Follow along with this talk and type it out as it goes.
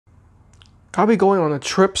I'll be going on a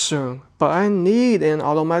trip soon, but I need an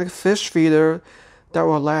automatic fish feeder that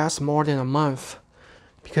will last more than a month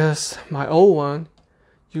because my old one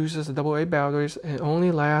uses the AA batteries and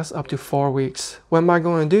only lasts up to 4 weeks. What am I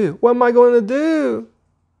going to do? What am I going to do?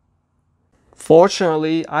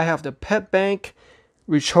 Fortunately, I have the Petbank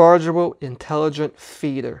Rechargeable Intelligent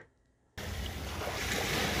Feeder.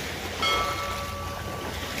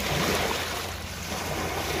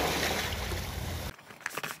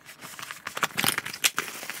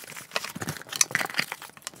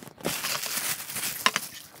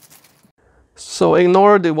 So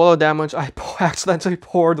ignore the water damage. I accidentally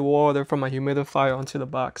poured water from my humidifier onto the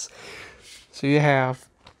box. So you have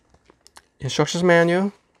instructions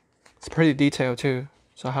manual. It's pretty detailed too.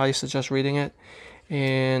 So I highly suggest reading it.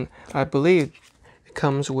 And I believe it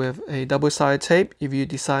comes with a double-sided tape if you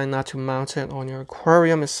decide not to mount it on your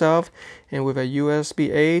aquarium itself, and with a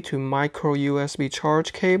USB-A to micro USB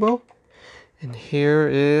charge cable. And here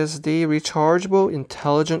is the rechargeable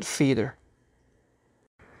intelligent feeder.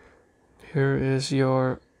 Here is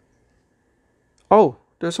your... Oh,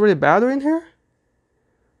 there's already a battery in here?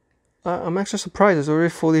 I'm actually surprised it's already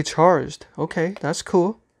fully charged. Okay, that's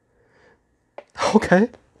cool. Okay.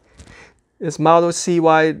 It's model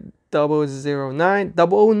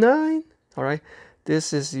CY009. Alright.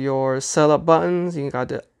 This is your setup buttons. You got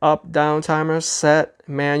the up, down timer, set,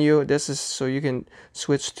 manual. This is so you can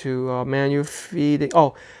switch to manual feeding.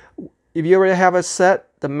 Oh, if you already have it set,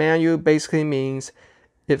 the manual basically means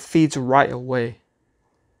it feeds right away.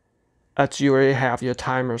 As you already have your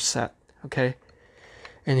timer set. Okay.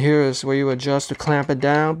 And here is where you adjust to clamp it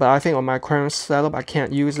down. But I think on my current setup, I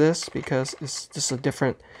can't use this because it's just a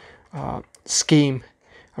different scheme.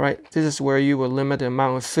 All right, this is where you will limit the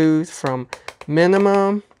amount of food from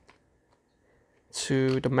minimum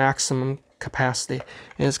to the maximum capacity.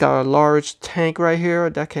 And it's got a large tank right here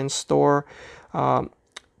that can store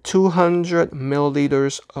 200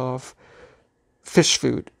 milliliters of fish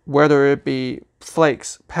food, whether it be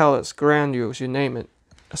flakes, pellets, granules, you name it.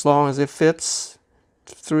 As long as it fits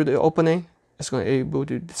through the opening, it's going to be able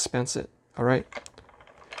to dispense it. All right.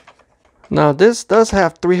 Now this does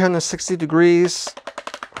have 360 degrees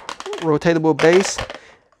rotatable base,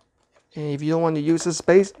 and if you don't want to use this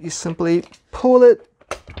base, you simply pull it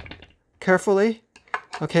carefully.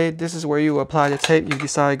 Okay, this is where you apply the tape. You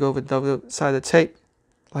decide to go with double-sided tape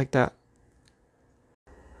like that.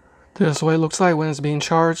 This is what it looks like when it's being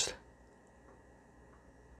charged.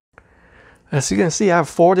 As you can see, I have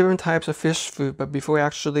 4 different types of fish food, but before we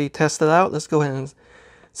actually test it out, let's go ahead and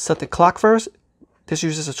set the clock first. This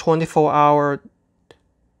uses a 24-hour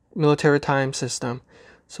military time system,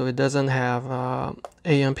 so it doesn't have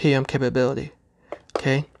AM, PM capability.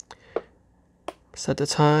 Okay, set the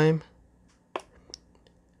time.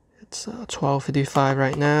 It's 12:55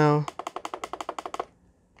 right now.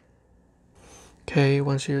 Okay,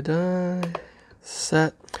 once you're done,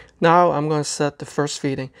 set. Now I'm going to set the first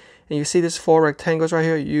feeding. And you see these 4 rectangles right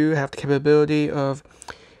here? You have the capability of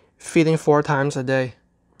feeding 4 times a day.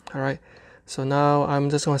 All right. So now I'm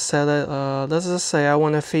just going to set it. Let's just say I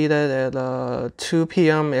want to feed it at 2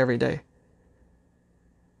 p.m. every day.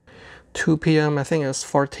 2 p.m. I think it's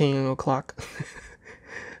 14 o'clock.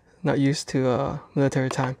 Not used to military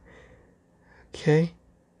time. Okay.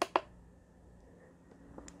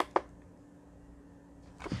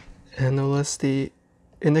 And notice the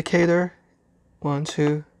indicator. 1,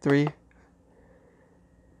 2, 3.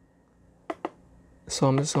 So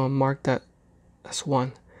I'm just going to mark that as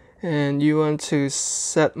 1. And you want to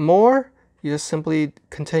set more, you just simply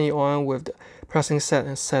continue on with pressing set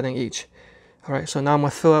and setting each. All right, so now I'm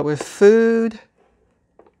going to fill it with food.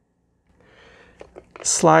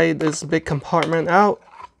 Slide this big compartment out,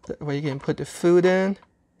 that way you can put the food in.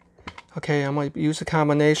 Okay, I'm going to use a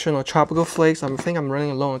combination of tropical flakes. I think I'm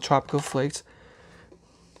running low on tropical flakes.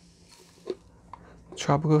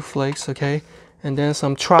 Tropical flakes, okay. And then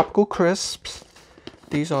some tropical crisps.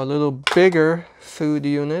 These are a little bigger food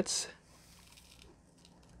units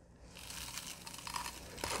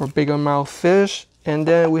for bigger mouth fish. And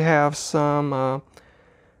then we have some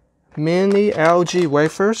mini algae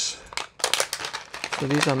wafers. So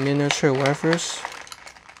these are miniature wafers.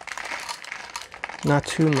 Not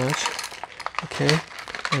too much. Okay.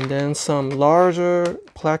 And then some larger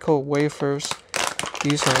placo wafers.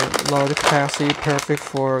 These are larger capacity, perfect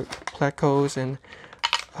for plecos and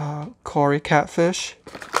cory catfish.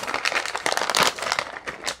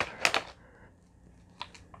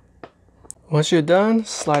 Once you're done,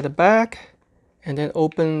 slide it back, and then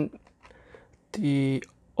slide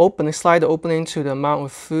the opening to the amount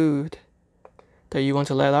of food that you want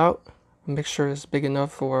to let out. Make sure it's big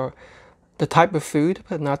enough for the type of food,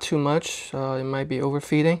 but not too much. It might be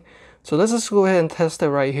overfeeding. So let's just go ahead and test it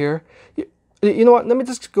right here. You know what? Let me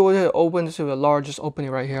just go ahead and open to the largest opening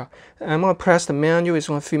right here. And I'm gonna press the manual. It's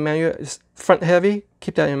gonna feed manual. It's front heavy.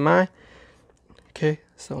 Keep that in mind. Okay,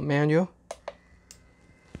 so manual.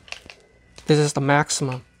 This is the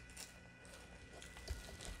maximum.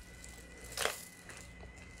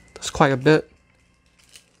 That's quite a bit.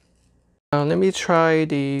 Now let me try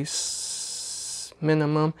the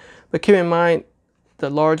minimum, but keep in mind the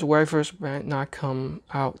large wafers might not come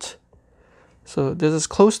out. So this is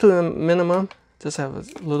close to the minimum. Just have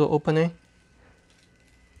a little opening.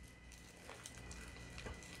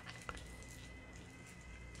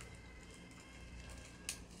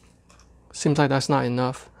 Seems like that's not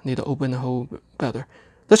enough. Need to open the hole better.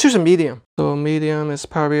 Let's use a medium. So medium is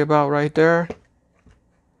probably about right there.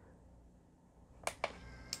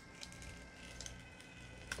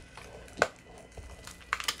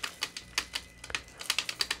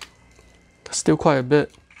 Still quite a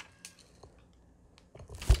bit.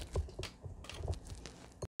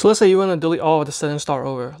 So let's say you want to delete all of the settings, start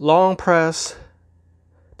over. Long press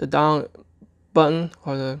the down button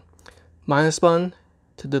or the minus button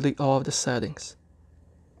to delete all of the settings.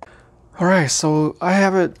 Alright, so I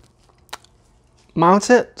have it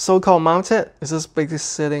mounted, so-called mounted. It's just basically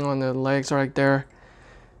sitting on the legs right there.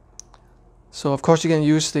 So of course you can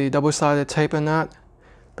use the double-sided tape or not,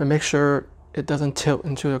 but make sure it doesn't tilt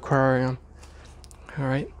into the aquarium.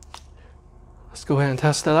 Alright, let's go ahead and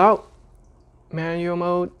test it out. Manual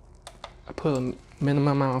mode. I put a minimum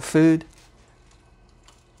amount of food.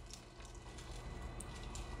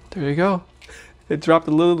 There you go. It dropped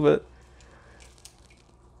a little bit.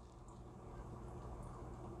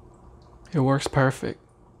 It works perfect.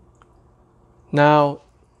 Now,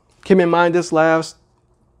 keep in mind this lasts,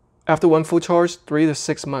 after one full charge, 3 to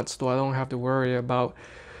 6 months, so I don't have to worry about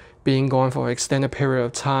being gone for an extended period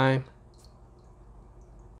of time.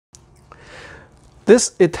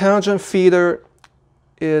 This intelligent feeder,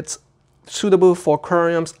 it's suitable for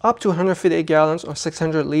aquariums up to 158 gallons or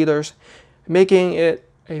 600 liters, making it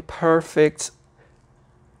a perfect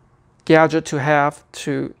gadget to have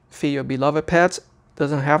to feed your beloved pets.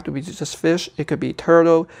 Doesn't have to be just fish. It could be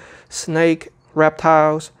turtle, snake,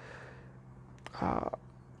 reptiles,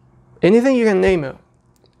 anything you can name it.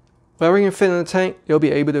 Whatever you can fit in the tank, you'll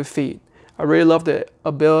be able to feed. I really love the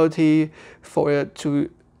ability for it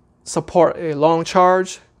to support a long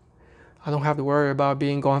charge. I don't have to worry about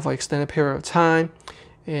being gone for an extended period of time,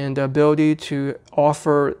 and the ability to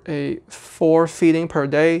offer a 4 feeding per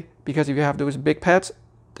day, because if you have those big pets,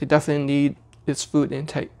 they definitely need its food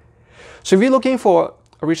intake. So if you're looking for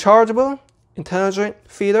a rechargeable, intelligent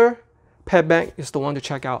feeder, Petbank is the one to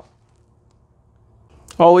check out.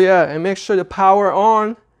 Oh yeah, and make sure to power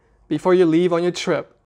on before you leave on your trip.